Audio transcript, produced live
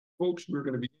Folks, we're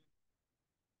going to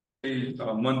be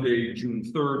Monday, June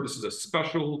 3rd. This is a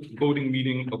special voting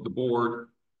meeting of the board.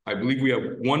 I believe we have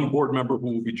one board member who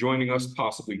will be joining us,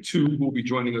 possibly two who will be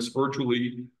joining us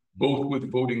virtually, both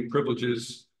with voting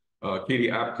privileges, Katie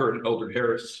Apker and Elder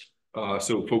Harris.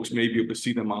 So folks may be able to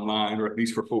see them online, or at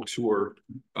least for folks who are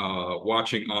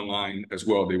watching online as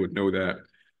well, they would know that.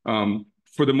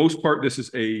 For the most part, this is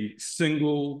a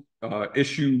single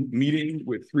issue meeting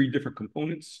with three different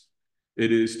components.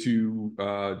 It is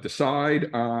to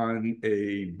decide on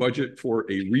a budget for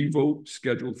a revote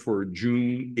scheduled for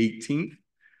June 18th.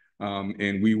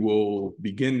 And we will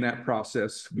begin that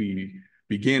process. We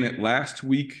began it last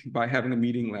week by having a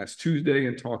meeting last Tuesday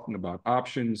and talking about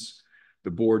options.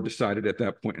 The board decided at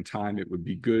that point in time it would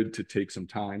be good to take some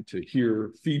time to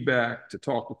hear feedback, to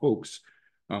talk to folks,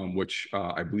 which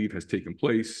I believe has taken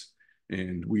place,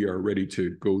 and we are ready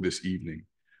to go this evening.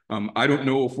 I don't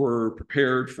know if we're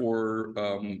prepared for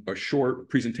a short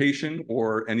presentation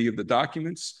or any of the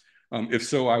documents. If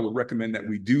so, I would recommend that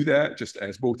we do that just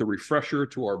as both a refresher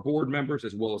to our board members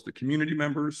as well as the community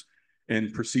members,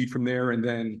 and proceed from there. And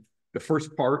then the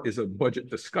first part is a budget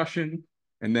discussion.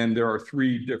 And then there are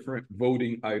three different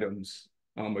voting items,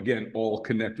 again, all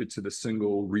connected to the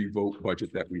single revote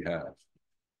budget that we have.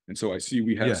 And so I see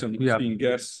we have some esteemed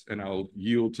guests, and I'll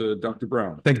yield to Dr.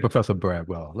 Brown. Thank you, Professor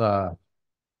Bradwell.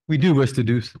 We do wish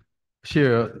to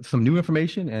share some new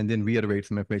information and then reiterate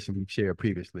some information we've shared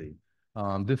previously.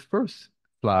 This first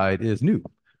slide is new,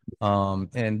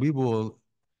 and we will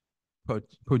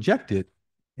project it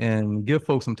and give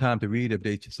folks some time to read if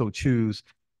they so choose,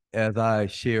 as I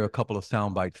share a couple of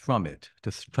sound bites from it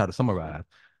to try to summarize.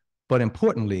 But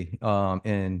importantly,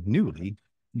 and newly,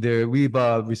 we've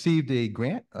received a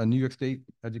grant, a New York State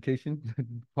Education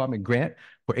Department grant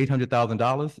for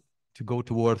 $800,000 to go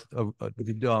towards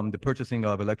the purchasing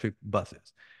of electric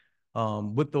buses.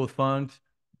 With those funds,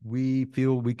 we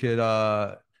feel we could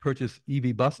purchase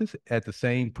EV buses at the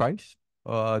same price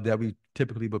that we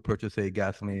typically would purchase a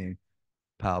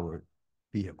gasoline-powered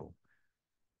vehicle.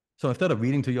 So instead of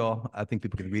reading to y'all, I think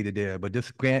people can read it there, but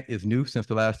this grant is new since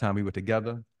the last time we were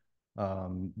together.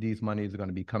 These monies are going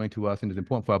to be coming to us, and it's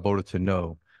important for our voters to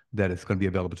know that it's going to be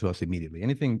available to us immediately.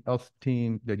 Anything else,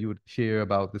 team, that you would share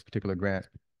about this particular grant?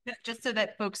 Just so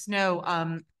that folks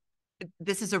know,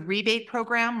 this is a rebate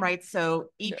program, right? So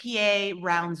EPA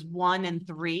rounds 1 and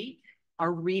 3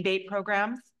 are rebate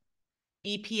programs.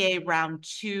 EPA round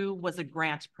 2 was a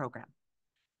grant program.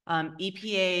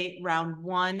 EPA round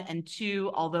 1 and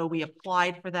 2, although we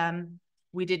applied for them,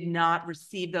 we did not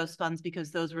receive those funds because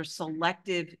those were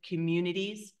selective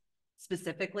communities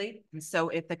specifically. And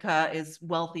so Ithaca is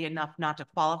wealthy enough not to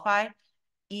qualify.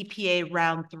 EPA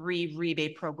round 3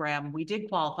 rebate program we did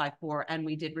qualify for, and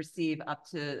we did receive up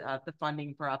to the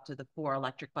funding for up to the 4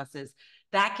 electric buses.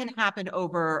 That can happen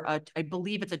over, I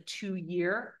believe it's a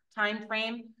 2-year time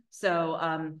frame.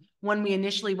 So when we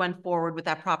initially went forward with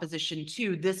that Proposition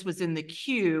 2, this was in the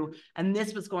queue, and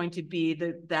this was going to be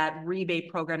that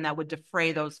rebate program that would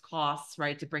defray those costs,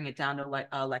 right, to bring it down to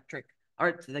electric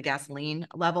or to the gasoline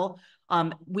level.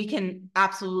 We can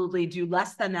absolutely do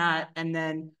less than that, and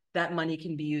then that money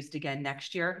can be used again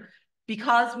next year.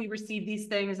 Because we receive these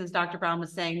things, as Dr. Brown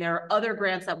was saying, there are other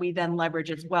grants that we then leverage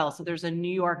as well. So there's a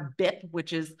New York BIP,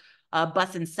 which is a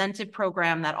bus incentive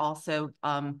program that also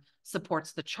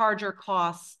supports the charger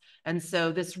costs. And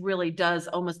so this really does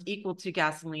almost equal to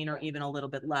gasoline or even a little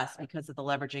bit less because of the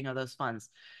leveraging of those funds.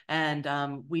 And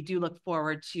we do look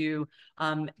forward to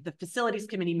the facilities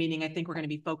committee meeting. I think we're going to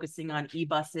be focusing on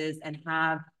e-buses and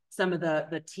have some of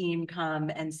the team come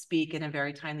and speak in a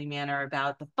very timely manner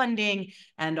about the funding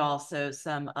and also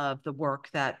some of the work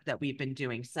that we've been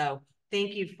doing. So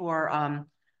thank you for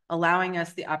allowing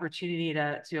us the opportunity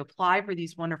to apply for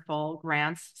these wonderful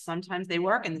grants. Sometimes they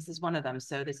work, and this is one of them.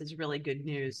 So this is really good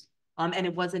news. And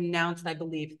it was announced, I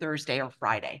believe, Thursday or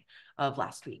Friday of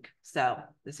last week. So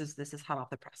this is hot off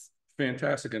the press.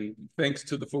 Fantastic. And thanks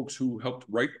to the folks who helped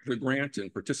write the grant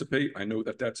and participate. I know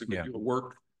that that's a good deal of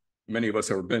work. Many of us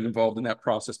have been involved in that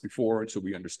process before, and so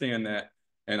we understand that.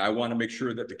 And I want to make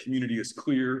sure that the community is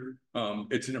clear.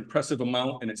 It's an impressive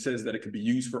amount, and it says that it can be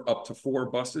used for up to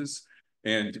 4 buses.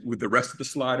 And with the rest of the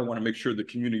slide, I want to make sure the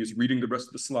community is reading the rest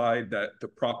of the slide, that the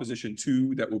Proposition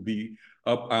 2 that will be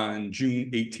up on June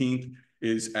 18th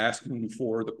is asking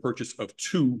for the purchase of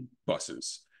 2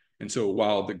 buses. And so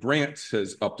while the grant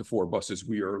says up to 4 buses,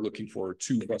 we are looking for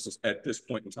 2 buses at this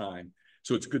point in time.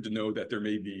 So it's good to know that there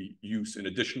may be use in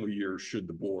additional years should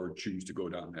the board choose to go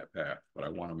down that path. But I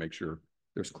want to make sure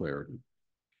there's clarity.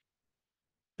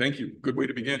 Thank you. Good way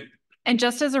to begin. And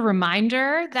just as a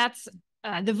reminder, that's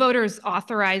the voters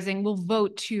will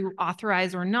vote to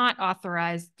authorize or not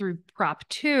authorize through Prop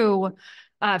 2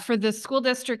 for the school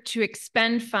district to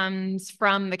expend funds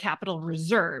from the capital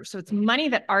reserve. So it's money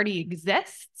that already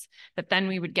exists that then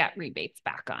we would get rebates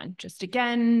back on. Just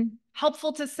again,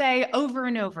 helpful to say over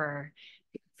and over.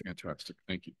 Fantastic.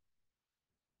 Thank you.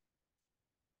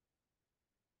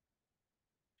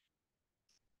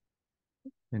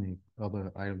 Any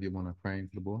other items you want to frame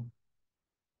for the board?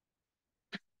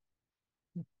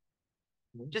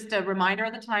 Just a reminder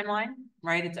of the timeline,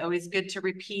 right? It's always good to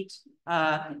repeat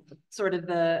sort of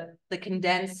the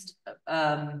condensed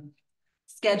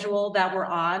schedule that we're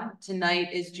on. Tonight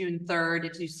is June 3rd.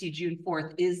 As you see, June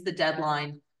 4th is the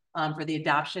deadline for the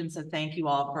adoption. So thank you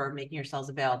all for making yourselves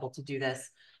available to do this.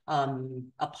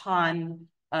 Upon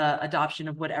adoption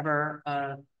of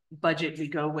whatever budget we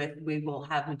go with, we will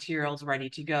have materials ready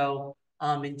to go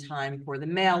in time for the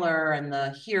mailer and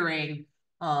the hearing.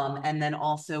 And then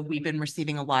also we've been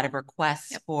receiving a lot of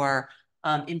requests for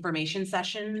information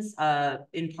sessions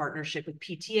in partnership with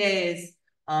PTAs.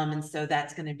 And so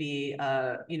that's going to be,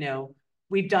 you know,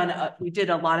 we did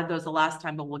a lot of those the last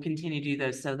time, but we'll continue to do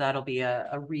those. So that'll be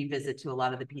a revisit to a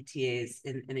lot of the PTAs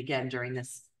and again, during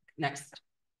this next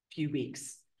few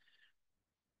weeks.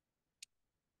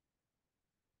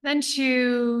 Then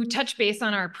to touch base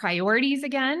on our priorities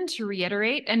again, to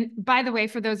reiterate, and by the way,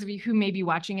 for those of you who may be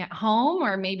watching at home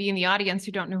or maybe in the audience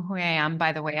who don't know who I am,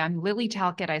 by the way, I'm Lily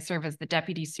Talcott. I serve as the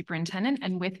Deputy Superintendent,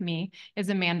 and with me is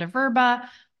Amanda Verba,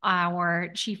 our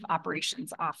Chief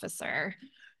Operations Officer.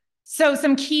 So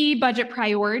some key budget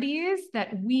priorities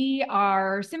that we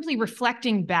are simply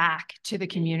reflecting back to the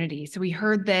community. So we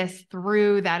heard this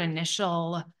through that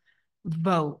initial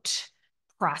vote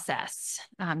process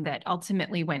that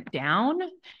ultimately went down.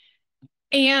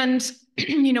 And,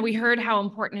 you know, we heard how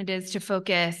important it is to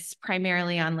focus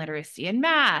primarily on literacy and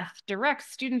math, direct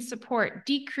student support,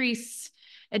 decrease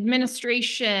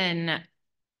administration,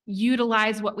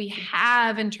 utilize what we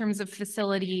have in terms of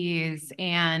facilities,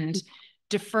 and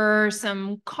defer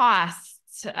some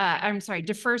costs,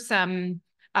 defer some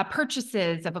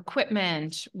purchases of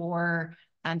equipment or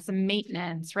some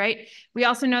maintenance, right? We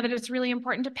also know that it's really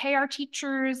important to pay our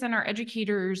teachers and our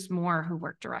educators more who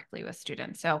work directly with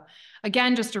students. So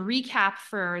again, just a recap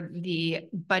for the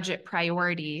budget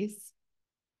priorities.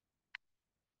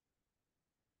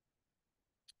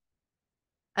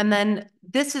 And then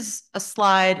this is a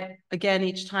slide, again,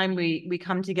 each time we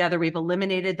come together, we've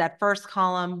eliminated that first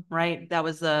column, right? That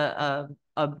was a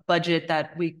budget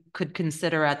that we could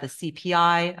consider at the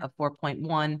CPI of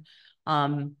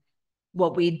 4.1.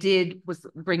 What we did was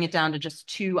bring it down to just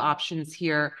two options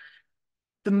here.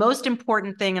 The most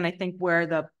important thing, and I think where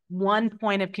the one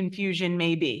point of confusion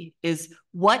may be, is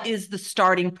what is the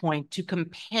starting point to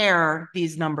compare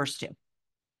these numbers to?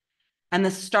 And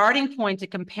the starting point to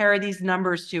compare these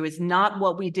numbers to is not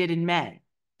what we did in May.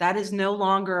 That is no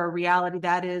longer a reality.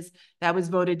 That was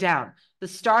voted down. The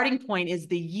starting point is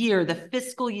the year, the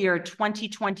fiscal year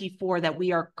 2024 that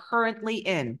we are currently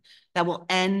in, that will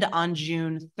end on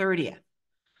June 30th.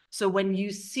 So when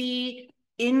you see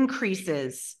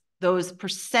increases, those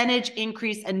percentage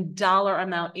increase and dollar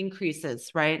amount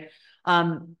increases, right?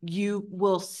 You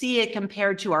will see it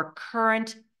compared to our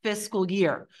current fiscal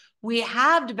year. We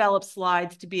have developed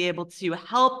slides to be able to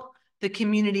help the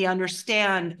community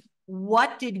understand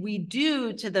what did we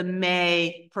do to the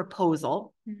May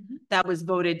proposal that was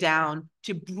voted down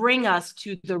to bring us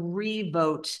to the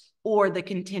revote or the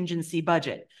contingency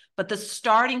budget. But the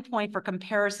starting point for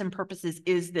comparison purposes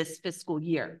is this fiscal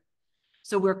year.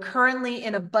 So we're currently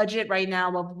in a budget right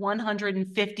now of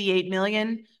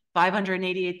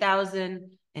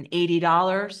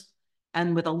 $158,588,080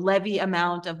 and with a levy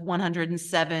amount of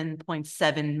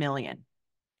 $107.7 million.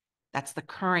 That's the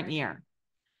current year.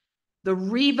 The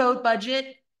revote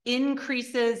budget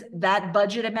increases that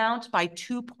budget amount by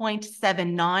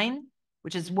 2.79,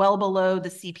 which is well below the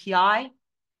CPI.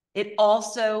 It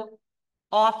also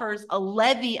offers a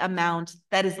levy amount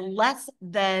that is less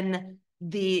than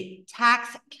the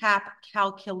tax cap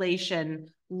calculation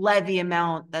levy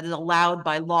amount that is allowed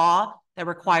by law that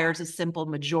requires a simple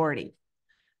majority.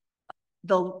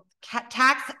 The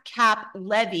tax cap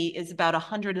levy is about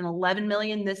 111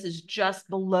 million. This is just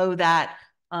below that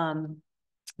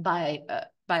by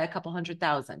a couple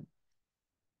 $100,000.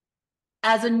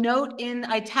 As a note in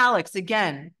italics,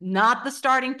 again, not the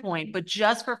starting point, but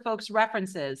just for folks'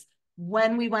 references,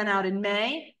 when we went out in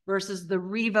May versus the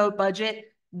revote budget,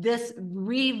 this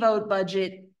revote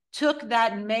budget took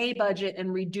that May budget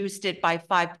and reduced it by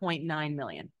 5.9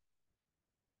 million.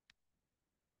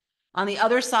 On the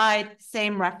other side,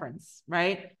 same reference,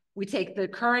 right? We take the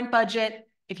current budget,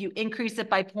 If you increase it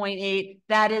by 0.8,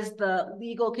 that is the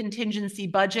legal contingency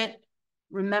budget.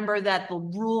 Remember that the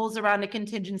rules around a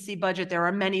contingency budget, there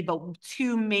are many, but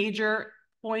two major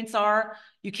points are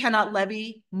you cannot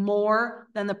levy more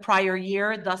than the prior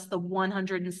year, thus the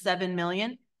 107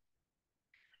 million.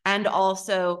 And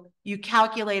also you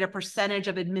calculate a percentage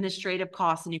of administrative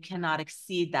costs and you cannot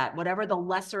exceed that, whatever the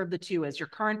lesser of the two is, your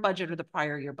current budget or the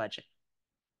prior year budget.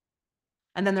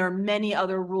 And then there are many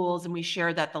other rules, and we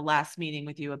shared that the last meeting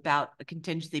with you about the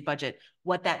contingency budget,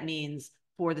 what that means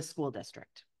for the school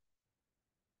district.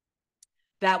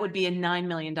 That would be a $9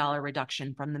 million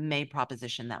reduction from the May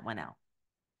proposition that went out.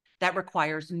 That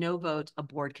requires no vote. A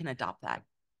board can adopt that.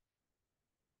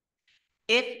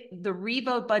 If the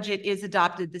revote budget is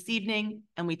adopted this evening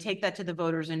and we take that to the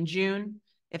voters in June,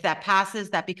 if that passes,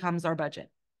 that becomes our budget.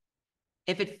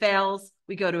 If it fails,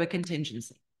 we go to a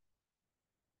contingency.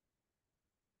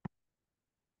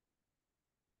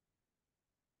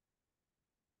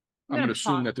 I'm going to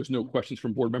assume that there's no questions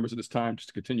from board members at this time, just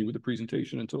to continue with the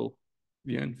presentation until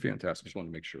the end. Fantastic. Just want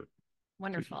to make sure.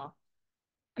 Wonderful.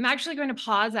 I'm actually going to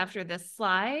pause after this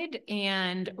slide,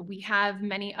 and we have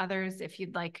many others if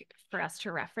you'd like for us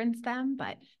to reference them,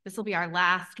 but this will be our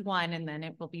last one, and then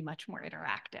it will be much more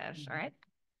interactive. All right.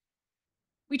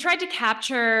 We tried to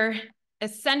capture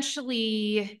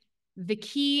essentially the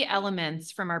key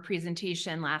elements from our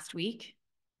presentation last week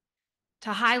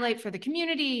to highlight for the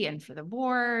community and for the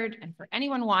board and for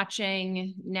anyone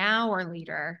watching now or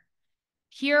later.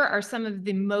 Here are some of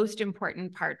the most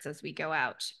important parts as we go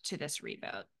out to this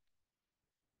revote.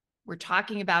 We're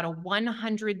talking about a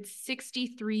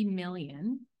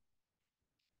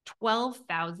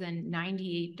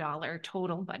 $163,012,098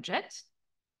 total budget.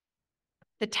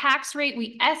 The tax rate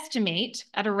we estimate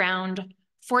at around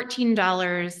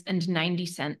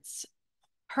 $14.90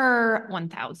 per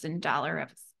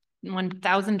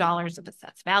 $1,000 of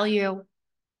assessed value.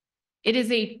 It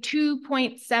is a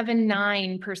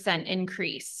 2.79%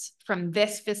 increase from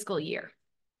this fiscal year.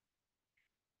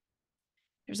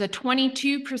 There's a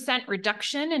 22%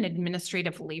 reduction in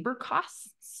administrative labor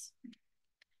costs.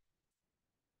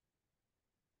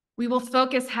 We will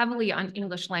focus heavily on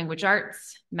English language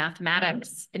arts,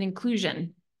 mathematics, and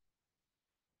inclusion.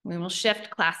 We will shift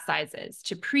class sizes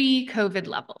to pre-COVID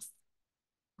levels.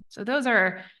 So those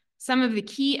are some of the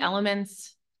key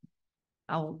elements,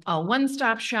 a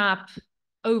one-stop shop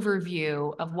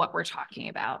overview of what we're talking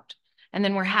about. And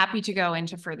then we're happy to go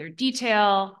into further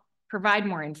detail, provide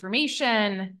more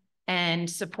information, and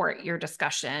support your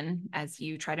discussion as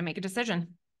you try to make a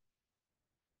decision.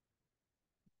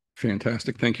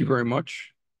 Fantastic. Thank you very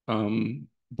much.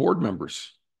 Board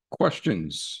members,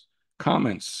 questions,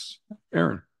 comments?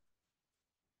 Erin.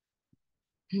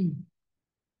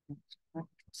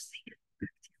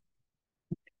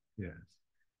 Yes.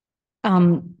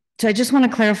 So I just want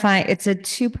to clarify, it's a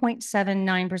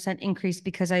 2.79% increase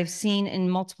because I've seen in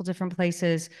multiple different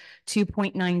places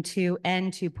 2.92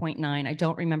 and 2.9. I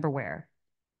don't remember where.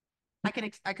 I can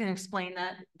explain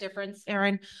that difference,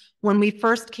 Erin. When we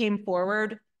first came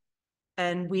forward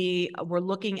and we were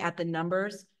looking at the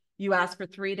numbers, you asked for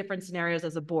 3 different scenarios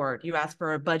as a board. You asked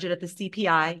for a budget at the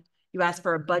CPI, you asked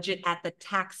for a budget at the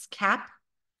tax cap,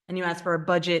 and you asked for a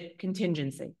budget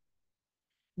contingency.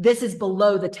 This is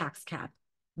below the tax cap.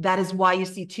 That is why you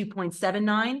see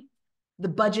 2.79. The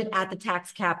budget at the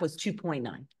tax cap was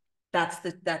 2.9. That's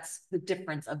the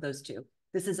difference of those two.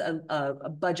 This is a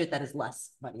budget that is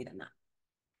less money than that.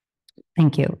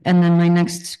 Thank you. And then my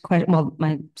next question, well,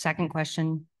 my second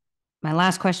question, my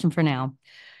last question for now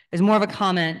is more of a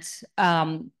comment.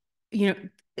 You know,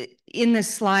 in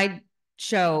this slide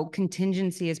show,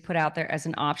 contingency is put out there as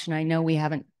an option. I know we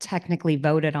haven't technically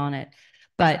voted on it,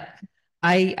 but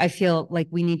I feel like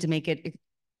we need to make it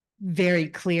very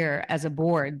clear as a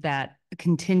board that a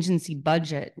contingency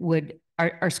budget would,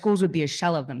 our schools would be a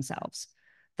shell of themselves.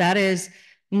 That is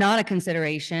not a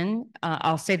consideration.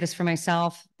 I'll say this for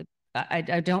myself. I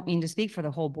don't mean to speak for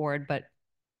the whole board, but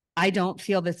I don't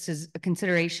feel this is a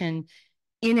consideration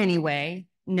in any way,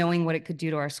 knowing what it could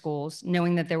do to our schools,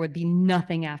 knowing that there would be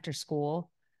nothing after school,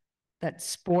 that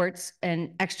sports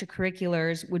and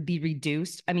extracurriculars would be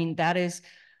reduced. I mean, that is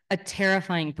a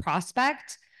terrifying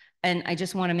prospect. And I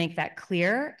just want to make that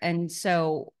clear. And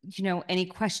so, you know, any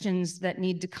questions that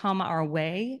need to come our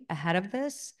way ahead of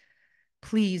this,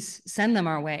 please send them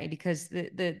our way, because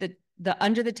the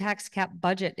under the tax cap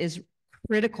budget is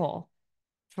critical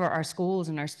for our schools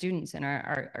and our students and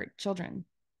our children.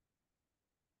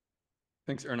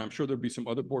 Thanks, Erin. I'm sure there'll be some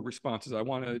other board responses. I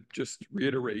want to just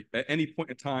reiterate, at any point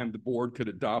in time, the board could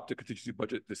adopt a contingency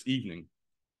budget this evening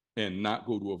and not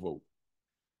go to a vote.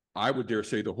 I would dare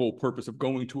say the whole purpose of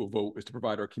going to a vote is to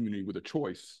provide our community with a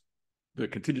choice. The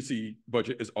contingency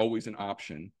budget is always an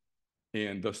option.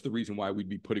 And thus the reason why we'd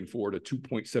be putting forward a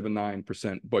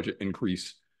 2.79% budget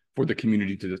increase for the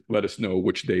community to let us know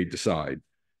which they decide.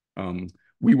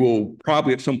 We will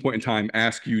probably at some point in time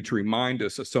ask you to remind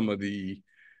us of some of the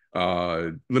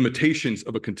limitations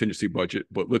of a contingency budget,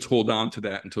 but let's hold on to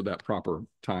that until that proper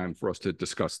time for us to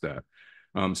discuss that.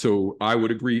 So I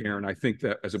would agree, Aaron. I think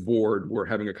that as a board, we're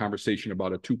having a conversation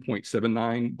about a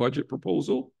 2.79 budget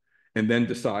proposal and then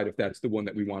decide if that's the one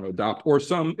that we want to adopt or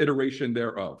some iteration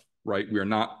thereof, right? We are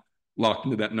not locked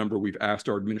into that number. We've asked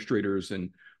our administrators and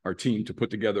our team to put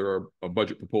together a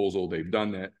budget proposal. They've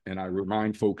done that. And I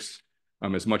remind folks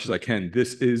as much as I can,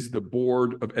 this is the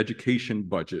Board of Education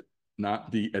budget,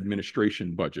 not the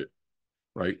administration budget,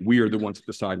 right? We are the ones that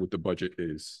decide what the budget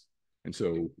is. And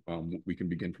so we can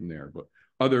begin from there. But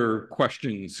other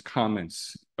questions,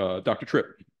 comments, Dr. Tripp?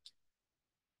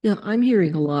 Yeah, I'm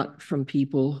hearing a lot from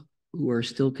people who are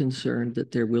still concerned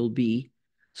that there will be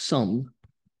some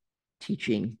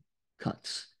teaching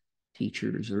cuts,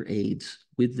 teachers or aides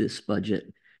with this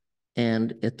budget.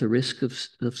 And at the risk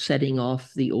of setting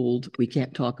off the old, we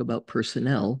can't talk about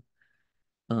personnel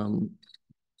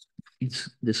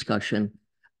discussion,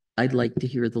 I'd like to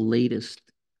hear the latest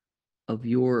of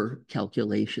your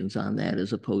calculations on that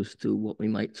as opposed to what we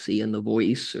might see in The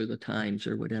Voice or the Times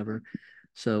or whatever.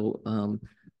 So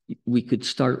we could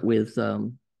start with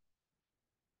the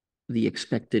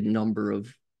expected number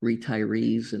of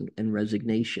retirees and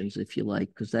resignations, if you like,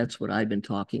 because that's what I've been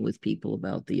talking with people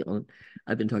about.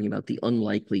 I've been talking about the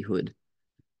unlikelihood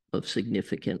of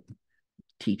significant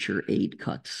teacher aid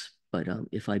cuts. But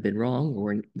if I've been wrong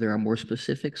or there are more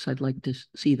specifics, I'd like to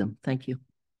see them. Thank you.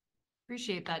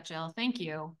 Appreciate that, Jill. Thank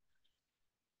you.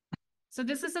 So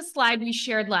this is a slide we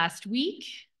shared last week,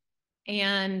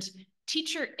 and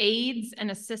teacher aides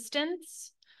and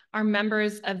assistants are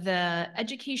members of the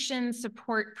Education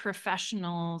Support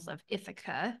Professionals of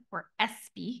Ithaca, or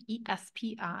ESPI,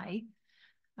 E-S-P-I,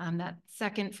 that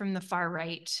second from the far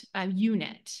right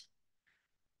unit.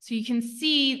 So you can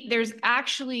see there's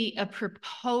actually a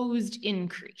proposed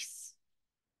increase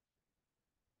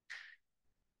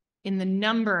in the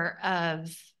number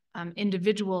of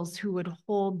individuals who would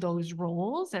hold those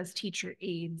roles as teacher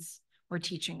aides or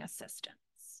teaching assistants.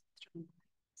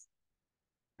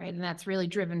 Right, and that's really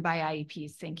driven by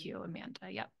IEPs. Thank you,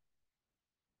 Amanda. Yep.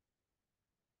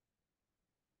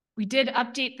 We did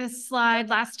update this slide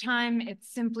last time. It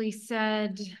simply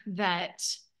said that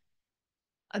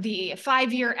the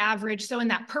 5-year average, so in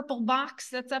that purple box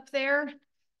that's up there,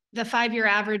 the 5-year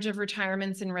average of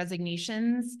retirements and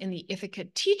resignations in the Ithaca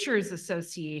Teachers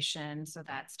Association, so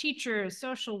that's teachers,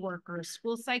 social workers,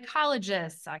 school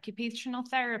psychologists, occupational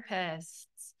therapists,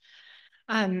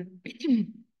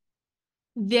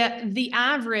 the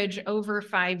average over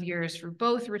 5 years for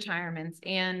both retirements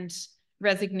and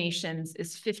resignations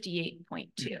is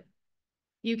 58.2.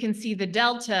 You can see the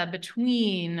delta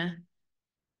between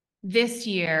this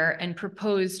year and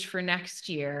proposed for next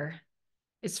year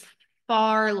is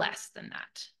far less than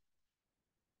that.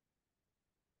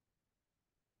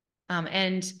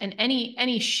 And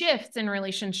any shifts in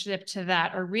relationship to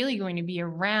that are really going to be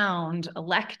around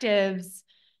electives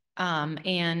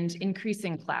and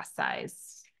increasing class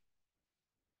size.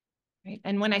 Right?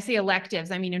 And when I say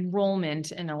electives, I mean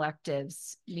enrollment in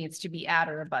electives needs to be at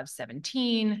or above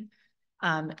 17.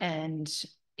 And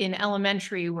in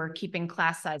elementary, we're keeping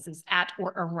class sizes at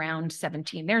or around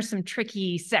 17. There's some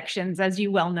tricky sections, as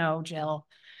you well know, Jill,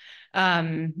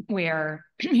 where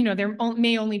there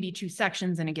may only be 2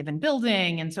 sections in a given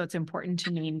building. And so it's important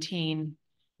to maintain,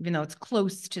 even though it's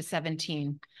close to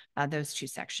 17, those 2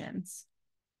 sections.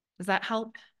 Does that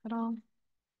help at all?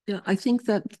 Yeah, I think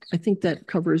that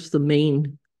covers the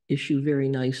main issue very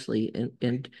nicely.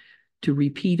 And to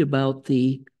repeat about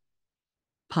the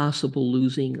possible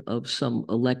losing of some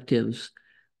electives,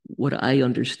 what I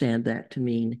understand that to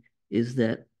mean is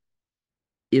that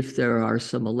if there are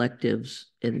some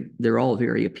electives, and they're all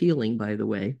very appealing, by the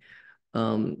way,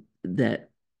 that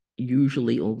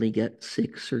usually only get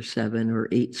 6 or 7 or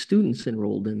 8 students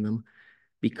enrolled in them,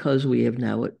 because we are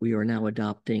now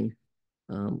adopting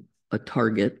a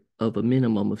target of a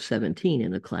minimum of 17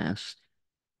 in a class,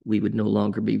 we would no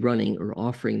longer be running or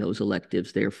offering those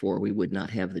electives. Therefore, we would not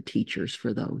have the teachers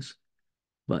for those.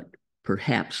 But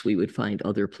perhaps we would find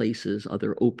other places,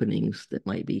 other openings that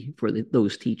might be for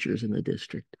those teachers in the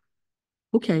district.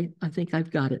 Okay, I think I've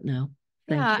got it now.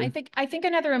 Thank you. I think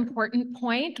another important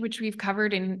point, which we've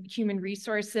covered in human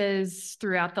resources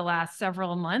throughout the last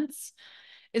several months,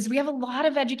 is we have a lot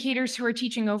of educators who are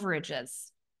teaching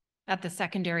overages at the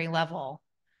secondary level.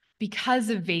 because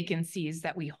of vacancies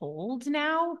that we hold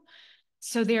now.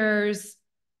 So there's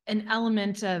an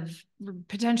element of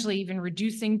potentially even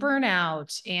reducing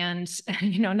burnout and,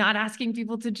 you know, not asking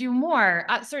people to do more,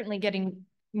 certainly getting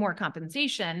more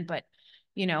compensation, but,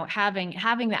 you know,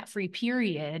 having that free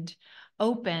period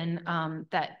open,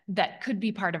 that could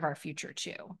be part of our future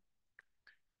too.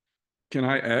 Can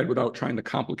I add, without trying to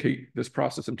complicate this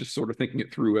process, I'm just sort of thinking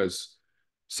it through as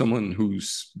someone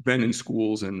who's been in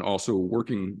schools and also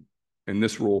working in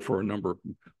this role for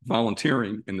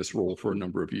volunteering in this role for a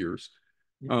number of years.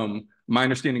 My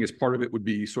understanding is part of it would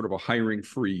be sort of a hiring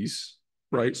freeze,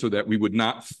 right? So that we would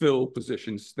not fill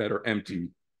positions that are empty.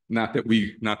 Not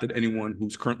that anyone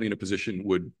who's currently in a position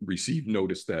would receive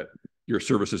notice that your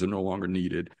services are no longer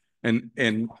needed.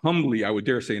 And humbly, I would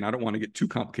dare say, and I don't want to get too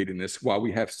complicated in this, while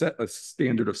we have set a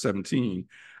standard of 17,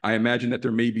 I imagine that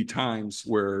there may be times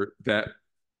where that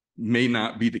may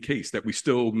not be the case, that we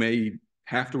still may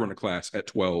have to run a class at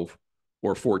 12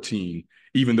 or 14,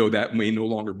 even though that may no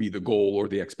longer be the goal or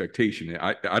the expectation.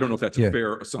 I don't know if that's a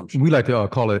fair assumption. We like to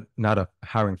call it not a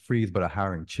hiring freeze, but a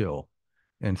hiring chill.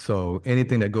 And so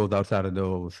anything that goes outside of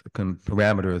those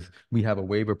parameters, we have a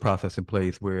waiver process in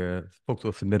place where folks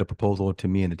will submit a proposal to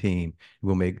me and the team.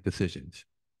 We'll make decisions,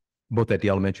 both at the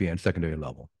elementary and secondary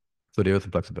level. So there is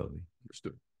some flexibility.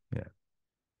 Understood. Yeah.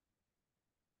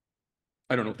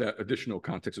 I don't know if that additional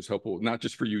context is helpful, not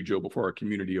just for you, Joe, but for our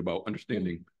community about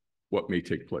understanding what may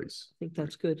take place. I think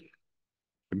that's good.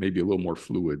 It may be a little more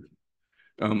fluid.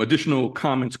 Additional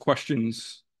comments,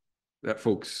 questions that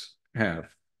folks have?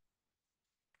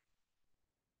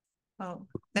 Oh,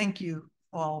 thank you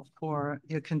all for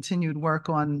your continued work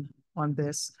on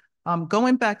this.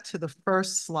 Going back to the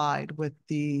first slide with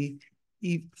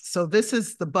so this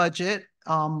is the budget,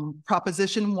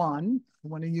 Proposition 1. I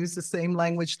want to use the same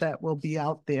language that will be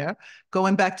out there.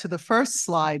 Going back to the first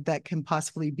slide, that can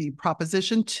possibly be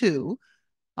Proposition 2.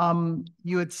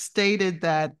 You had stated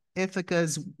that Ithaca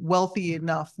is wealthy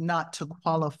enough not to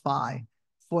qualify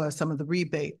for some of the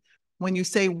rebate. When you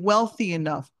say wealthy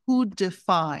enough, who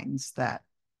defines that?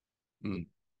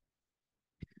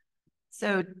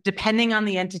 So depending on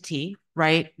the entity,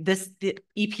 right? The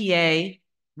EPA,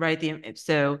 right?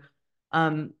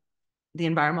 The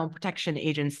Environmental Protection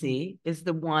Agency is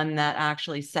the one that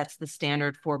actually sets the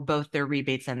standard for both their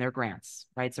rebates and their grants,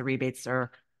 right? So rebates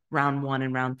are round 1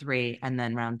 and round 3, and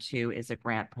then round 2 is a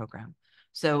grant program.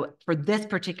 So for this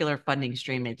particular funding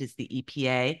stream, it is the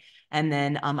EPA. And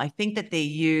then I think that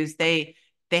they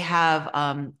have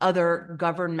other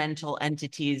governmental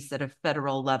entities at a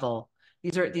federal level.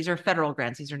 These are federal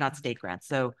grants. These are not state grants.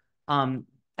 So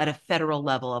at a federal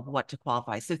level of what to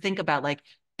qualify. So think about like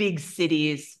big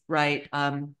cities, right?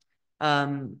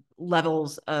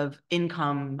 Levels of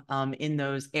income in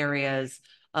those areas,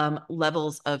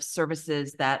 levels of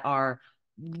services that are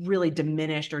really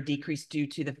diminished or decreased due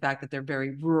to the fact that they're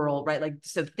very rural, right? Like,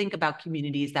 so think about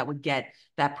communities that would get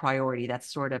that priority.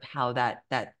 That's sort of how that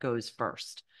goes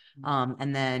first.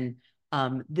 And then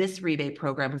this rebate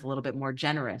program is a little bit more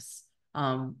generous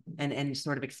and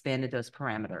sort of expanded those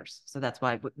parameters. So that's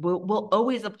why we'll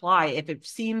always apply if it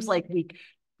seems like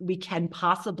we can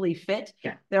possibly fit.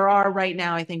 Yeah. There are right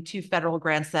now, I think, 2 federal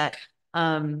grants that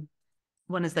one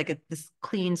is like this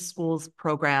Clean Schools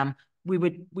program. We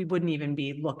wouldn't even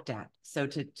be looked at. So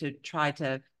to try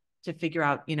to figure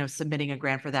out, you know, submitting a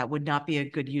grant for that would not be a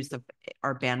good use of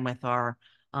our bandwidth, our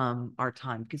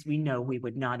time, because we know we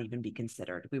would not even be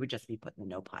considered. We would just be put in the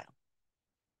no pile.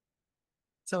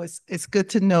 So it's good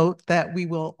to note that we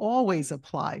will always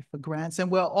apply for grants,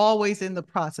 and we're always in the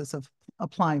process of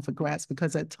applying for grants,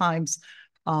 because at times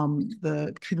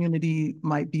the community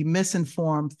might be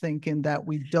misinformed thinking that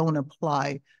we don't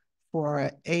apply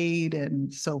for aid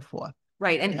and so forth.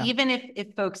 Right. And even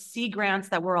if folks see grants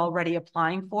that we're already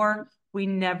applying for, we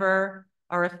never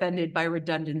are offended by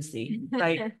redundancy,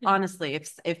 right? Honestly,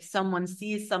 if someone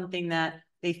sees something that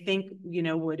they think, you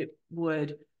know,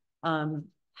 would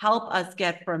help us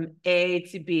get from A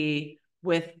to B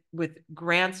with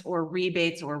grants or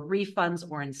rebates or refunds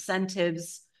or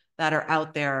incentives that are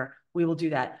out there, we will do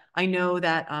that. I know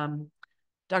that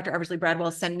Dr. Eversley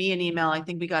Bradwell sent me an email. I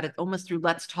think we got it almost through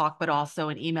Let's Talk, but also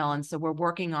an email. And so we're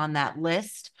working on that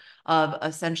list of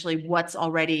essentially what's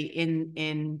already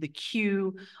in the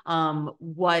queue,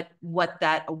 what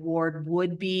that award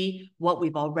would be, what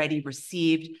we've already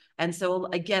received. And so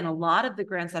again, a lot of the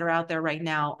grants that are out there right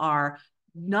now are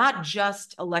not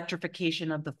just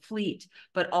electrification of the fleet,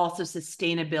 but also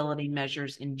sustainability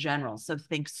measures in general. So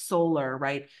think solar,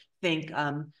 right? Think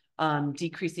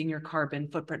decreasing your carbon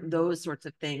footprint, those sorts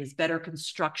of things, better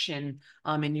construction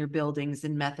in your buildings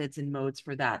and methods and modes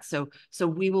for that. So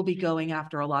we will be going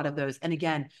after a lot of those. And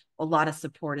again, a lot of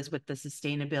support is with the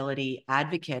sustainability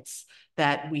advocates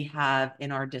that we have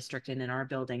in our district and in our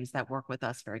buildings that work with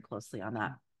us very closely on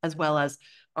that, as well as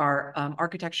our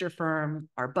architecture firm,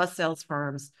 our bus sales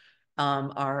firms,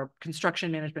 our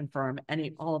construction management firm,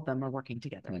 all of them are working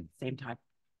together at the same time.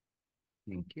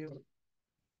 Thank you.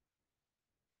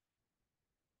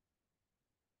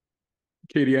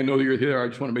 Katie, I know that you're here. I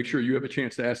just want to make sure you have a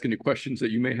chance to ask any questions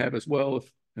that you may have as well.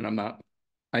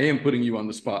 I am putting you on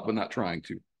the spot, but not trying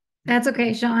to. That's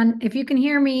okay, Sean. If you can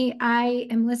hear me, I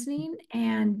am listening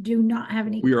and do not have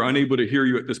any. We are unable to hear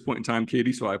you at this point in time,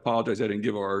 Katie, so I apologize. I didn't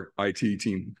give our IT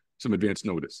team some advance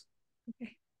notice.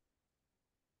 Okay.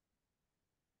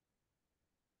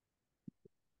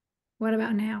 What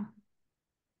about now?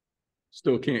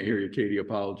 Still can't hear you, Katie.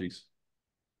 Apologies.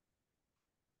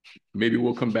 Maybe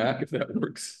we'll come back if that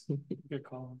works. Good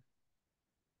call.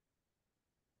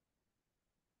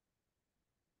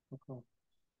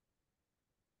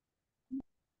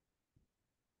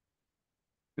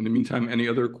 In the meantime, any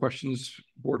other questions,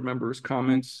 board members,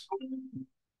 comments?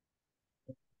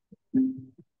 Let's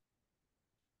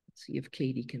see if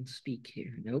Katie can speak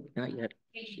here. Nope, not yet.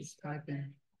 She's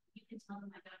typing.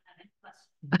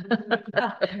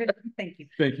 Thank you.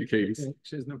 Thank you, Katie.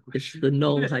 It's the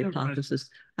null hypothesis.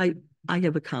 I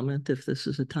have a comment if this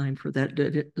is a time for that.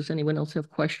 Does anyone else have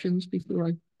questions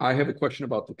before I have a question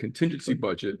about the contingency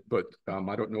budget, but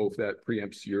I don't know if that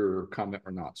preempts your comment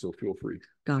or not, so feel free.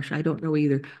 Gosh, I don't know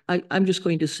either. I'm just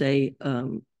going to say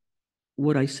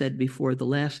what I said before the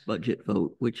last budget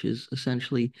vote, which is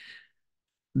essentially,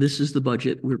 this is the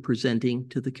budget we're presenting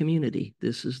to the community.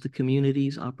 This is the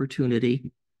community's opportunity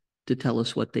to tell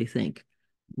us what they think.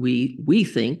 We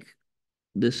think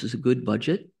this is a good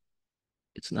budget.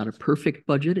 It's not a perfect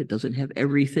budget. It doesn't have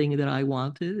everything that I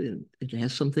wanted, and it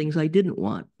has some things I didn't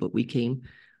want, but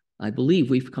I believe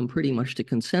we've come pretty much to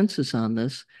consensus on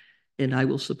this, and I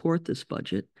will support this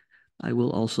budget. I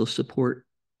will also support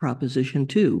Proposition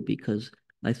 2, because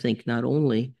I think not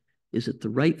only is it the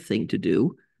right thing to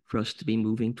do for us to be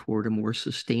moving toward a more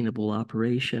sustainable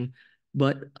operation,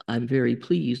 but I'm very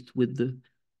pleased with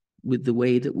the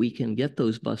way that we can get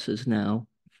those buses now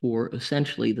for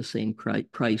essentially the same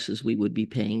price as we would be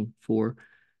paying for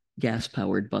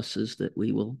gas-powered buses that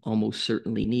we will almost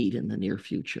certainly need in the near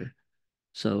future.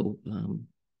 So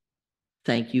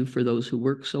thank you for those who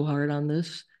worked so hard on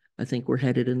this. I think we're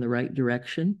headed in the right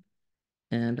direction,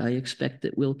 and I expect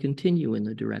that we'll continue in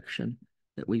the direction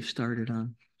that we've started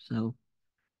on. So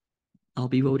I'll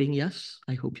be voting yes.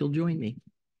 I hope you'll join me.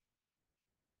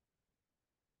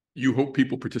 You hope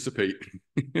people participate.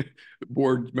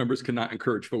 Board members cannot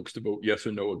encourage folks to vote yes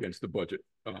or no against the budget.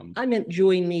 I meant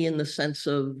join me in the sense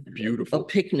of Beautiful. a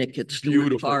picnic at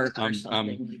Stewart Park or I'm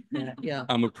something like that. Yeah.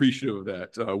 I'm appreciative of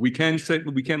that. We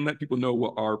can let people know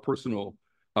what our personal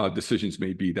decisions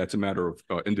may be. That's a matter of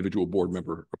individual board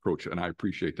member approach, and I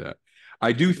appreciate that.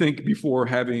 I do think before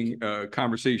having a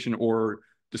conversation or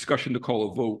discussion to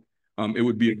call a vote, it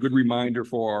would be a good reminder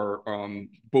for our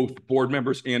both board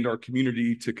members and our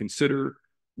community to consider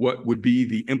what would be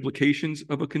the implications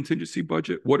of a contingency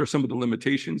budget. What are some of the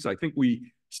limitations? I think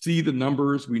we see the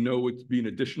numbers. We know it's be an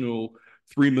additional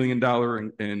 $3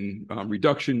 million in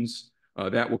reductions.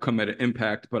 That will come at an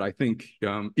impact, but I think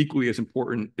equally as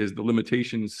important is the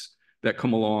limitations that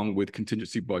come along with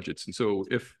contingency budgets. And so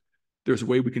if there's a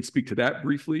way we can speak to that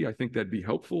briefly, I think that'd be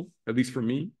helpful, at least for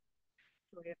me.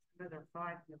 Another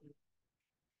 5 million.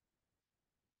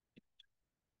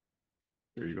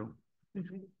 There you go.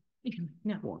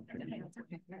 No.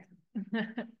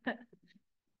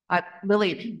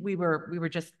 Lily, we were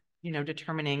just,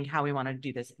 determining how we wanted to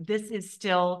do this.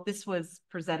 This was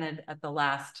presented at the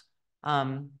last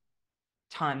time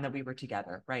that we were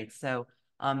together, right? So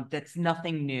that's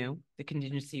nothing new. The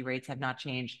contingency rates have not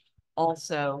changed.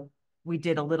 Also, we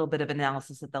did a little bit of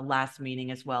analysis at the last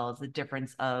meeting, as well as the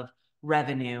difference of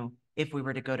revenue if we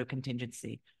were to go to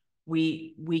contingency.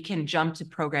 We can jump to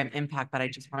program impact, but I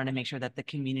just wanted to make sure that the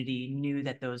community knew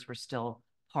that those were still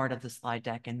part of the slide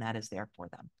deck, and that is there for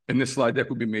them. And this slide deck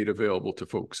will be made available to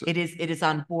folks. It is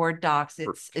on board docs.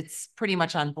 It's pretty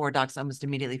much on board docs almost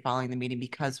immediately following the meeting,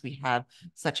 because we have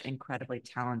such incredibly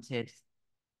talented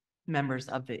members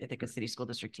of the Ithaca City School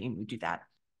District team who do that.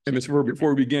 And Ms. Verb,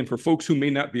 before we begin, for folks who may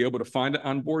not be able to find it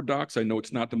on board docs, I know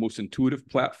it's not the most intuitive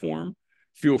platform.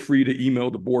 Feel free to email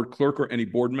the board clerk or any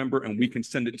board member, and we can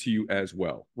send it to you as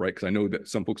well, right? Because I know that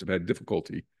some folks have had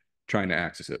difficulty trying to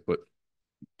access it, but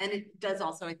And it does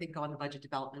also, I think, go on the budget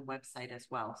development website as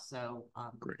well. So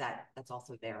Great. that's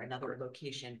also there, another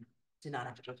location to not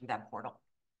have to go through that portal.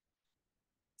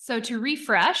 So to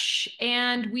refresh,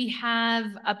 and we have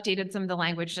updated some of the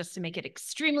language just to make it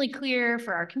extremely clear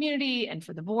for our community and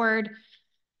for the board,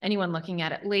 anyone looking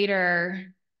at it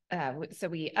later. So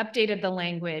we updated the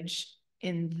language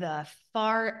in the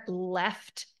far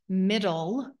left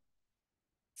middle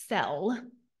cell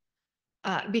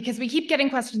because we keep getting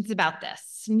questions about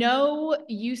this. No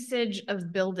usage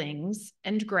of buildings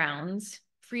and grounds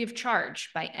free of charge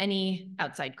by any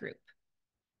outside group.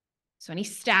 So any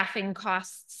staffing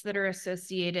costs that are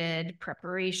associated,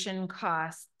 preparation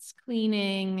costs,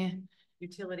 cleaning,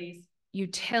 utilities,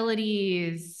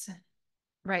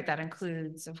 right? That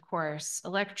includes, of course,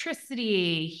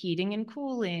 electricity, heating and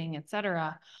cooling, et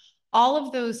cetera. All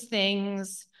of those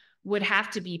things would have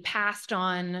to be passed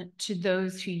on to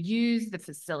those who use the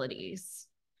facilities.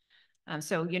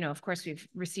 So, of course, we've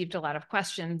received a lot of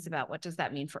questions about what does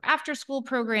that mean for after-school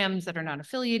programs that are not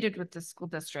affiliated with the school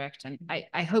district, and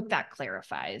I hope that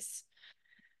clarifies.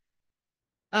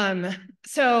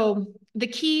 So the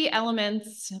key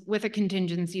elements with a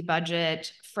contingency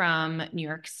budget from New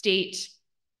York State,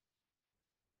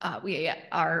 we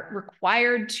are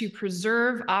required to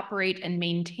preserve, operate, and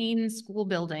maintain school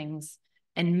buildings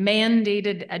and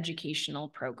mandated educational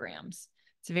programs.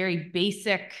 It's a very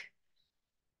basic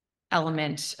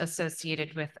element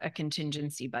associated with a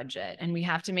contingency budget. And we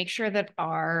have to make sure that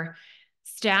our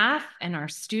staff and our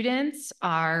students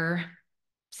are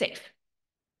safe.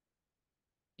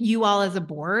 You all as a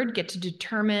board get to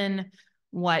determine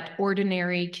what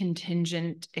ordinary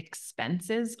contingent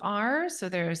expenses are. So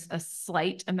there's a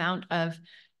slight amount of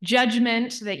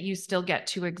judgment that you still get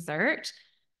to exert.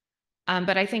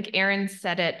 But I think Erin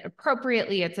said it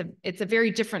appropriately. It's a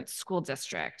very different school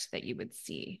district that you would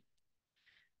see.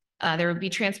 There would be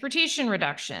transportation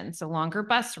reductions, so longer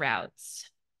bus routes,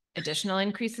 additional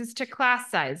increases to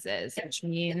class sizes, which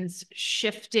means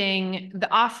shifting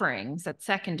the offerings at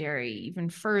secondary even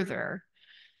further.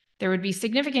 There would be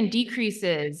significant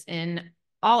decreases in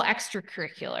all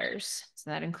extracurriculars. So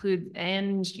that includes,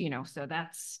 and, so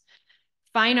that's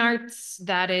fine arts,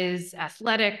 that is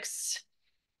athletics.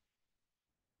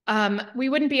 We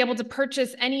wouldn't be able to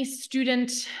purchase any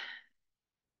student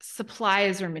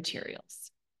supplies or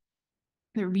materials.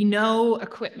 There would be no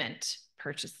equipment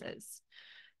purchases.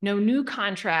 No new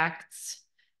contracts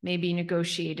may be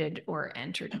negotiated or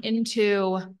entered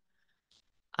into.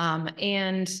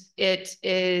 And it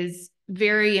is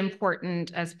very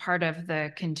important as part of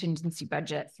the contingency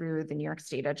budget through the New York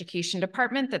State Education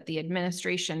Department that the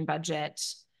administration budget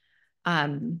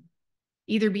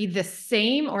either be the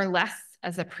same or less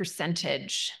as a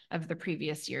percentage of the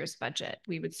previous year's budget.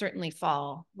 We would certainly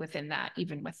fall within that,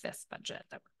 even with this budget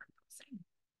that we're proposing.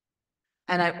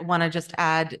 And I want to just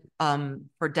add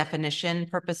for definition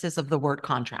purposes of the word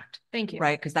contract. Thank you.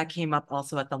 Right, because that came up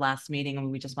also at the last meeting,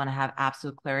 and we just want to have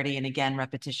absolute clarity. And again,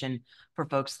 repetition for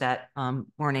folks that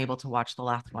weren't able to watch the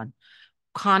last one.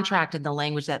 Contract in the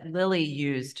language that Lily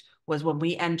used was when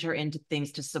we enter into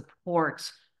things to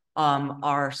support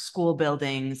our school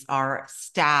buildings, our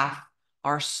staff,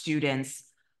 our students.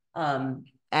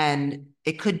 And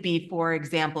it could be, for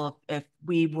example, if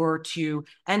we were to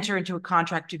enter into a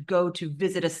contract to go to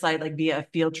visit a site like via a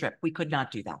field trip, we could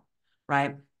not do that,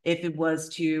 right? If it was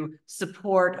to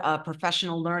support a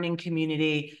professional learning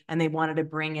community and they wanted to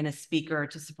bring in a speaker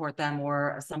to support them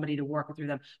or somebody to work through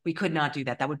them, we could not do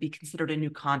that. That would be considered a new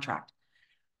contract.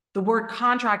 The word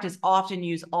contract is often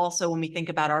used also when we think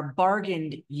about our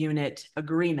bargained unit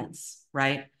agreements,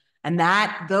 right? And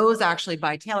those actually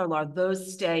by Taylor law,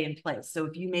 those stay in place. So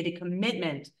if you made a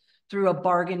commitment through a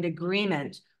bargained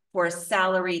agreement for a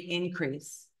salary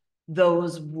increase,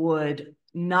 those would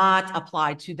not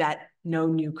apply to that no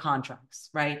new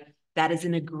contracts, right? That is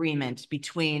an agreement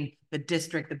between the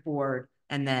district, the board,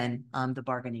 and then the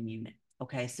bargaining unit.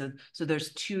 Okay, so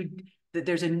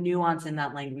there's a nuance in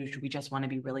that language we just want to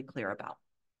be really clear about.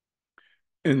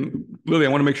 And Lily, I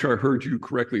want to make sure I heard you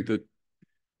correctly, that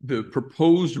the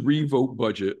proposed revote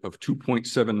budget of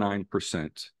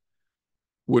 2.79%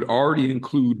 would already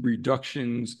include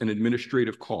reductions in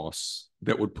administrative costs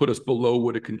that would put us below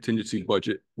what a contingency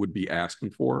budget would be asking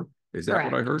for. Is that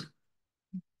what I heard?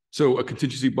 So a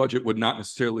contingency budget would not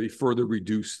necessarily further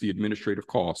reduce the administrative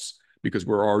costs because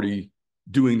we're already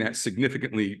doing that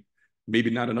significantly, maybe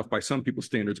not enough by some people's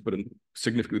standards, but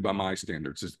significantly by my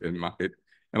standards. And I just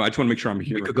want to make sure I'm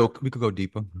hearing. We could go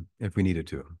deeper if we needed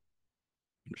to.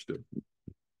 Understood.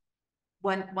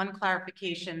 One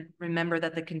clarification, remember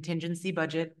that the contingency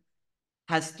budget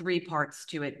has three parts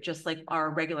to it, just like our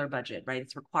regular budget, right?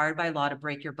 It's required by law to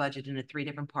break your budget into three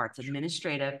different parts: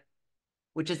 administrative,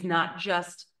 which is not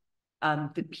just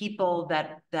the people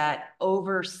that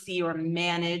oversee or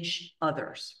manage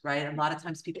others, right? A lot of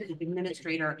times people think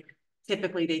administrator,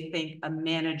 typically they think a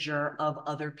manager of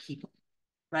other people,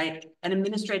 right? An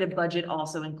administrative budget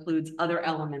also includes other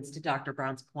elements, to Dr.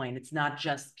 Brown's point. It's not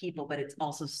just people, but it's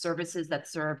also services that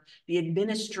serve the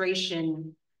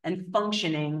administration and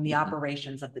functioning the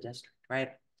operations of the district, right?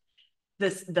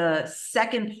 The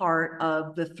second part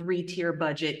of the three-tier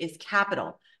budget is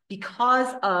capital.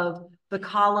 Because of the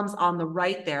columns on the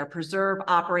right there: preserve,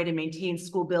 operate, and maintain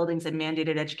school buildings and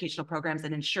mandated educational programs,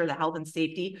 and ensure the health and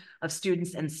safety of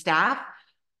students and staff.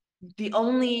 The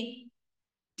only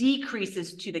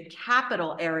decreases to the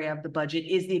capital area of the budget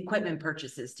is the equipment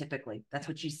purchases. Typically, that's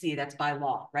what you see. That's by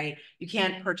law, right? You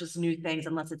can't purchase new things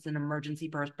unless it's an emergency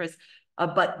purpose.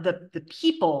 But the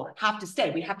people have to stay.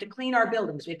 We have to clean our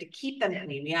buildings. We have to keep them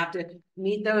clean. We have to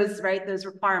meet those, right, those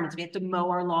requirements. We have to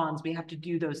mow our lawns. We have to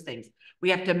do those things.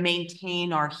 We have to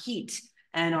maintain our heat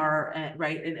and our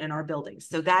right in our buildings.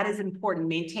 So that is important.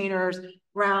 Maintainers,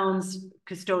 grounds,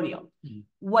 custodial.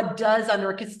 What does under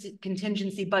a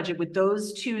contingency budget with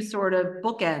those two sort of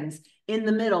bookends in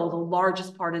the middle, the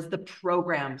largest part is the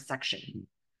program section.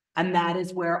 And that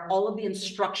is where all of the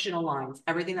instructional lines,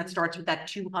 everything that starts with that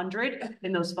 200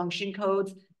 in those function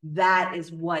codes, that is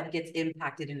what gets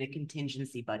impacted in a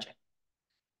contingency budget.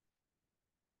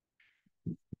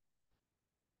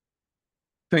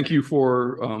 Thank you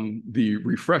for the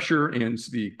refresher and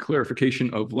the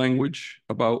clarification of language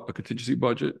about a contingency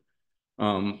budget.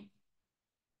 Unless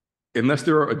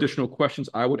there are additional questions,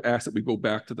 I would ask that we go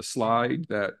back to the slide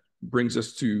that brings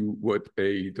us to what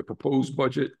the proposed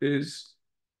budget is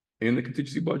in the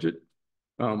contingency budget,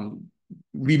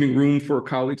 leaving room for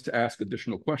colleagues to ask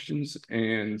additional questions.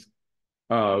 And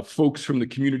folks from the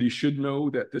community should know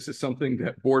that this is something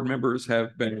that board members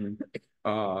have been,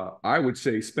 I would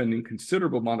say, spending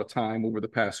considerable amount of time over the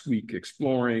past week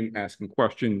exploring, asking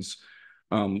questions,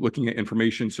 looking at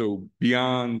information. So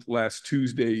beyond last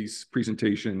Tuesday's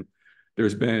presentation,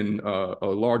 there's been a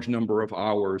large number of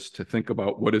hours to think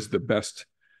about what is the best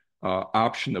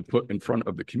option to put in front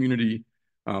of the community.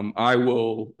 I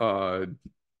will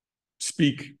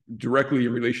speak directly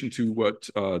in relation to what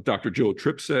Dr. Jill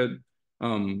Tripp said.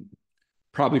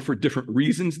 Probably for different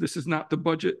reasons, this is not the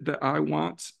budget that I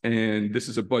want, and this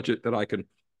is a budget that I can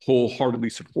wholeheartedly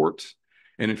support,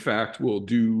 and in fact will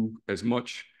do as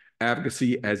much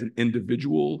advocacy as an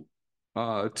individual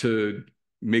to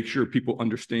make sure people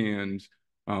understand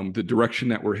the direction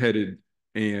that we're headed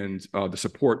and the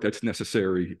support that's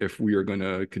necessary if we are going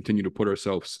to continue to put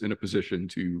ourselves in a position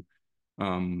to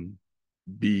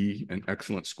be an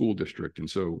excellent school district. And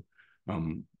so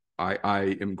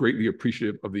I am greatly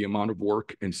appreciative of the amount of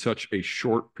work in such a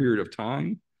short period of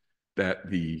time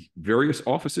that the various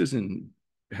offices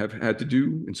have had to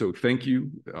do. And so thank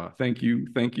you, thank you,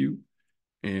 thank you.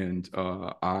 And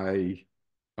I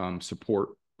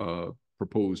support a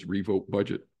proposed revote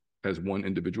budget as one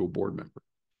individual board member.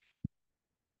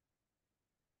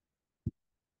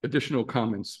 Additional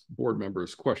comments, board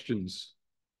members, questions?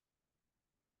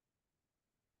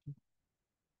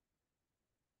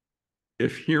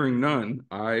 If hearing none,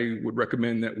 I would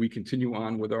recommend that we continue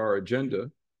on with our agenda,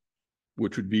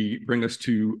 which would bring us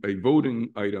to a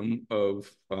voting item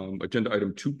of agenda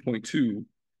item 2.2,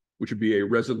 which would be a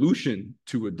resolution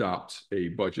to adopt a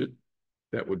budget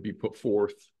that would be put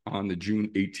forth on the June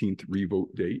 18th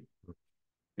revote date.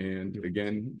 And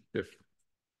again, if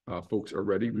folks are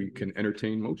ready, we can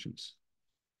entertain motions.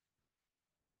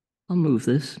 I'll move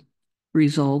this.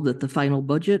 Resolve that the final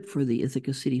budget for the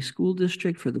Ithaca City School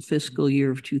District for the fiscal year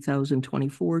of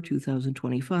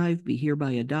 2024-2025 be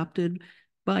hereby adopted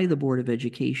by the Board of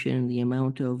Education in the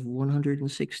amount of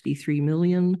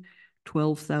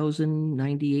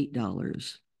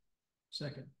 $163,012,098.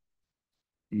 Second.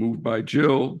 Moved by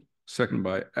Jill, second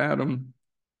by Adam.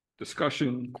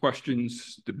 Discussion,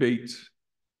 questions, debate.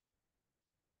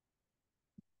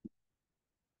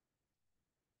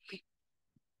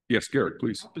 Yes, Garrett,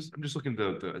 please. I'm just looking at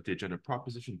the agenda.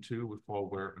 Proposition 2 would fall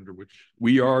where, under which?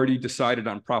 We already decided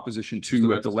on Proposition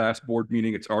 2 at the last board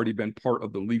meeting. It's already been part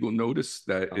of the legal notice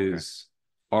that is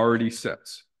already set.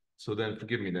 So then,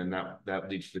 forgive me, then that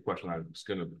leads to the question I was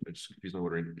going to just confuse my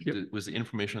ordering. Yep. Was the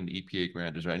information on the EPA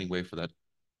grant, is there any way for that?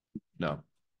 No.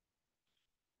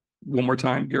 One more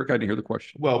time, Garrett, I didn't hear the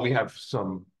question. Well, we have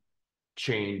some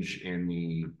change in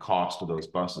the cost of those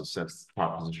buses since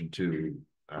Proposition 2.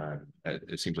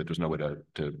 It seems like there's no way to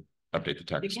update the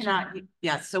text. You cannot,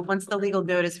 yes. So once the legal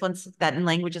notice, once that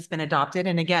language has been adopted,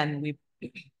 and again,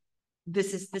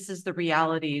 this is the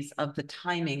realities of the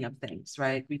timing of things,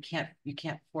 right? You can't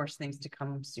force things to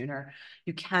come sooner.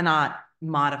 You cannot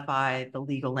modify the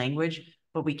legal language,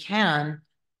 but we can,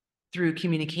 through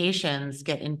communications,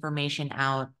 get information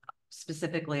out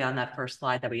specifically on that first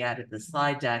slide that we added to the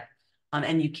slide deck.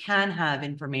 And you can have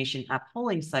information at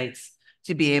polling sites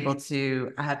to be able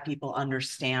to have people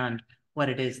understand what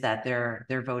it is that they're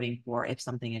voting for if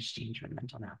something has changed with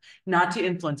mental health. Not to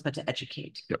influence, but to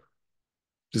educate. Yep.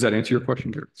 Does that answer your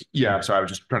question, Gary? Yeah, I'm sorry. I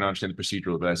was just trying to understand the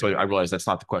procedural of that. So I realize that's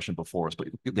not the question before us, but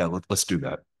yeah, let's do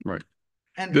that. Right.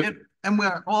 And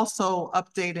we're also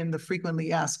updating the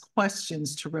frequently asked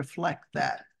questions to reflect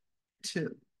that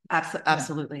too.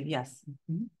 Absolutely, yes.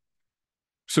 Mhm.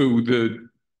 So the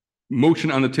motion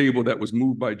on the table that was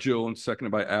moved by Jill and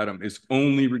seconded by Adam is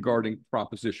only regarding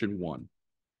Proposition 1.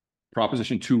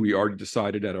 Proposition 2, we already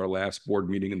decided at our last board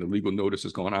meeting and the legal notice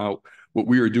has gone out. What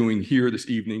we are doing here this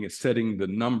evening is setting the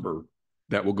number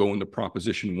that will go into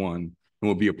Proposition 1 and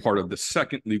will be a part of the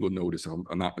second legal notice, if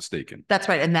I'm not mistaken. That's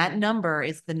right. And that number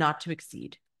is the not to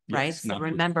exceed, right? Yes, So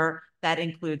remember, that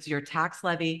includes your tax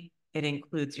levy, it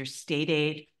includes your state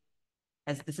aid,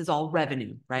 as this is all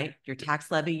revenue, right? Your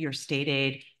tax levy, your state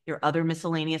aid, your other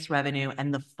miscellaneous revenue,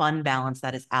 and the fund balance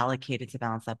that is allocated to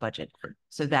balance that budget. Right.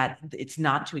 So that it's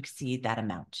not to exceed that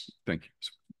amount. Thank you.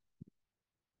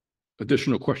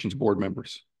 Additional questions, board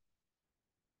members?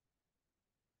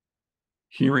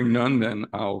 Hearing none, then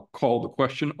I'll call the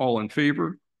question. All in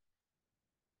favor?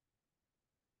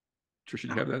 Tricia,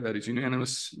 you have that? That is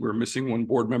unanimous. We're missing one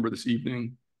board member this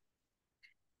evening.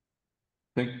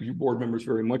 Thank you, board members,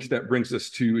 very much. That brings us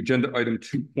to agenda item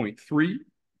 2.3,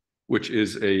 which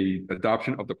is a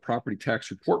adoption of the property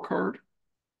tax report card,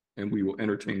 and we will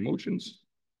entertain motions.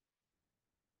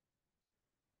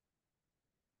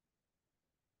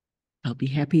 I'll be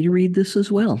happy to read this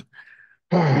as well.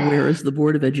 Whereas the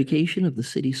Board of Education of the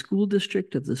City School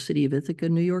District of the City of Ithaca,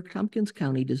 New York, Tompkins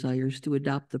County desires to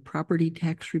adopt the property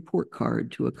tax report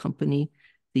card to accompany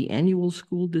the annual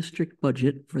school district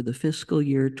budget for the fiscal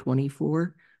year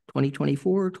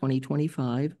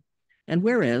 2024-2025. And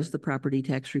whereas the property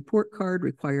tax report card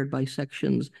required by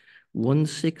sections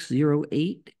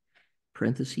 1608,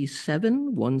 parentheses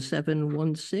 7,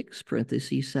 1716,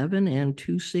 parentheses 7, and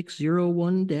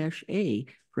 2601-A,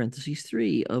 parentheses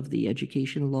 3 of the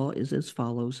education law is as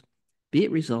follows. Be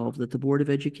it resolved that the Board of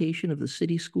Education of the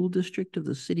City School District of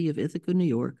the City of Ithaca, New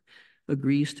York,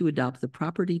 agrees to adopt the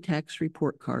property tax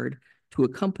report card to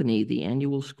accompany the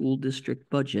annual school district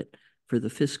budget for the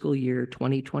fiscal year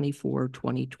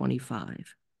 2024-2025.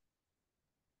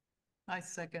 I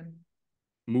second.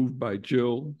 Moved by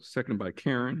Jill, seconded by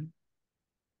Karen.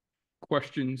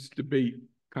 Questions, debate,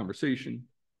 conversation?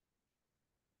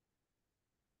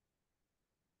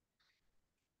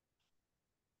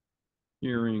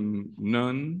 Hearing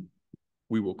none,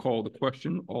 we will call the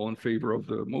question. All in favor of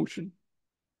the motion?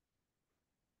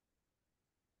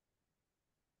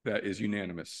 That is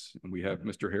unanimous. And we have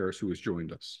Mr. Harris who has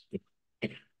joined us.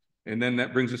 And then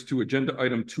that brings us to agenda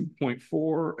item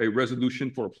 2.4, a resolution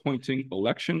for appointing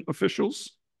election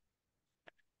officials.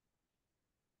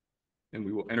 And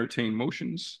we will entertain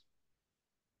motions.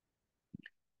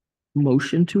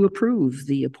 Motion to approve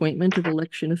the appointment of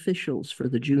election officials for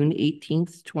the June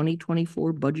 18th,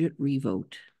 2024 budget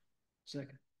revote.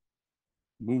 Second.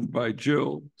 Moved by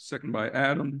Jill, second by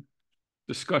Adam.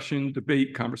 Discussion,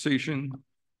 debate, conversation.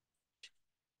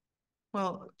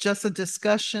 Well, just a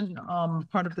discussion,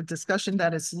 part of the discussion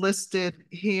that is listed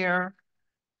here,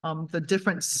 the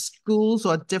different schools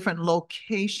or different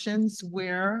locations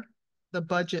where the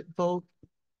budget vote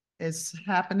is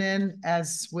happening,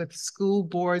 as with school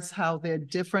boards, how they're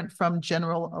different from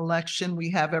general election.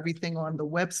 We have everything on the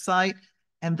website,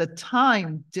 and the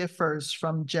time differs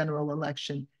from general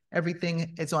election.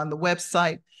 Everything is on the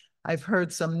website. I've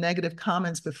heard some negative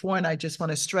comments before, and I just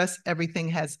want to stress everything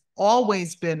has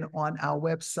always been on our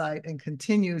website and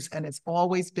continues, and it's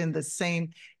always been the same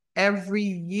every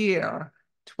year,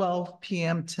 12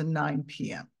 p.m. to 9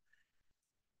 p.m.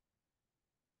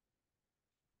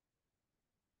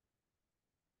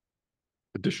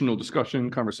 Additional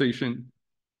discussion, conversation.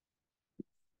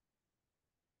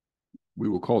 We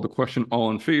will call the question. All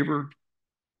in favor?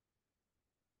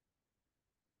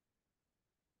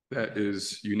 That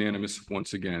is unanimous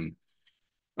once again.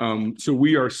 So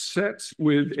we are set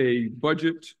with a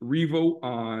budget revote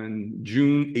on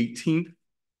June 18th,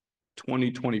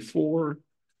 2024.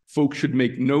 Folks should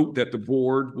make note that the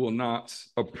board will not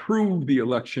approve the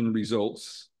election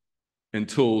results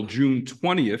until June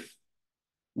 20th,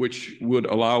 which would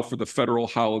allow for the federal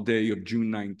holiday of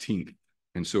June 19th.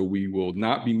 And so we will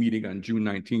not be meeting on June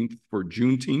 19th for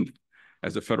Juneteenth.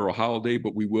 as a federal holiday,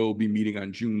 but we will be meeting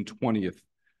on June 20th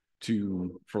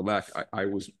I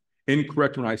was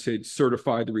incorrect when I said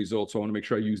certify the results. So I want to make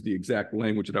sure I use the exact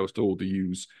language that I was told to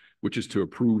use, which is to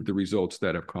approve the results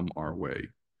that have come our way.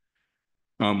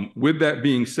 With that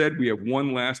being said, we have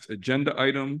one last agenda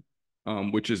item,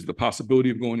 which is the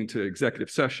possibility of going into executive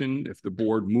session if the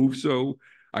board moves so.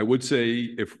 I would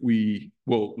say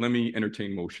let me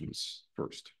entertain motions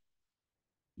first.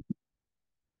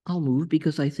 I'll move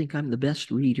because I think I'm the best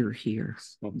reader here.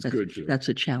 Sounds good, Joe. That's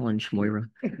a challenge, Moira.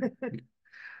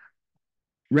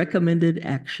 Recommended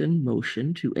action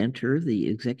motion to enter the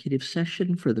executive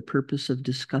session for the purpose of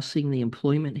discussing the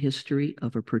employment history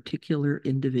of a particular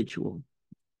individual.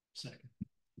 Second.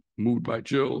 Moved by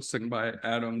Jill, second by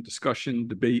Adam. Discussion,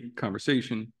 debate,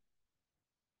 conversation.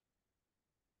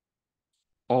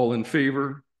 All in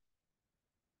favor?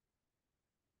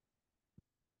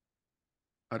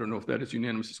 I don't know if that is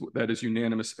unanimous. That is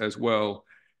unanimous as well.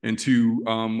 And to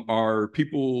our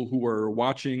people who are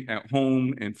watching at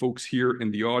home and folks here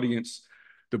in the audience,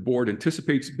 the board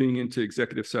anticipates being into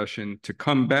executive session to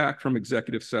come back from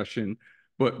executive session,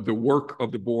 but the work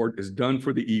of the board is done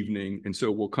for the evening. And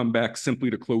so we'll come back simply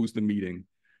to close the meeting.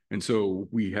 And so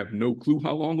we have no clue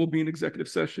how long we'll be in executive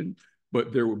session,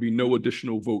 but there will be no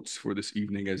additional votes for this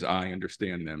evening as I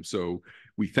understand them. So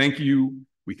we thank you.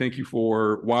 We thank you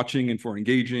for watching and for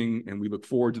engaging, and we look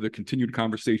forward to the continued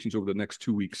conversations over the next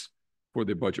 2 weeks for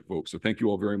the budget vote. So thank you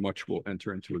all very much. We'll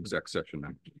enter into exec session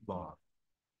now.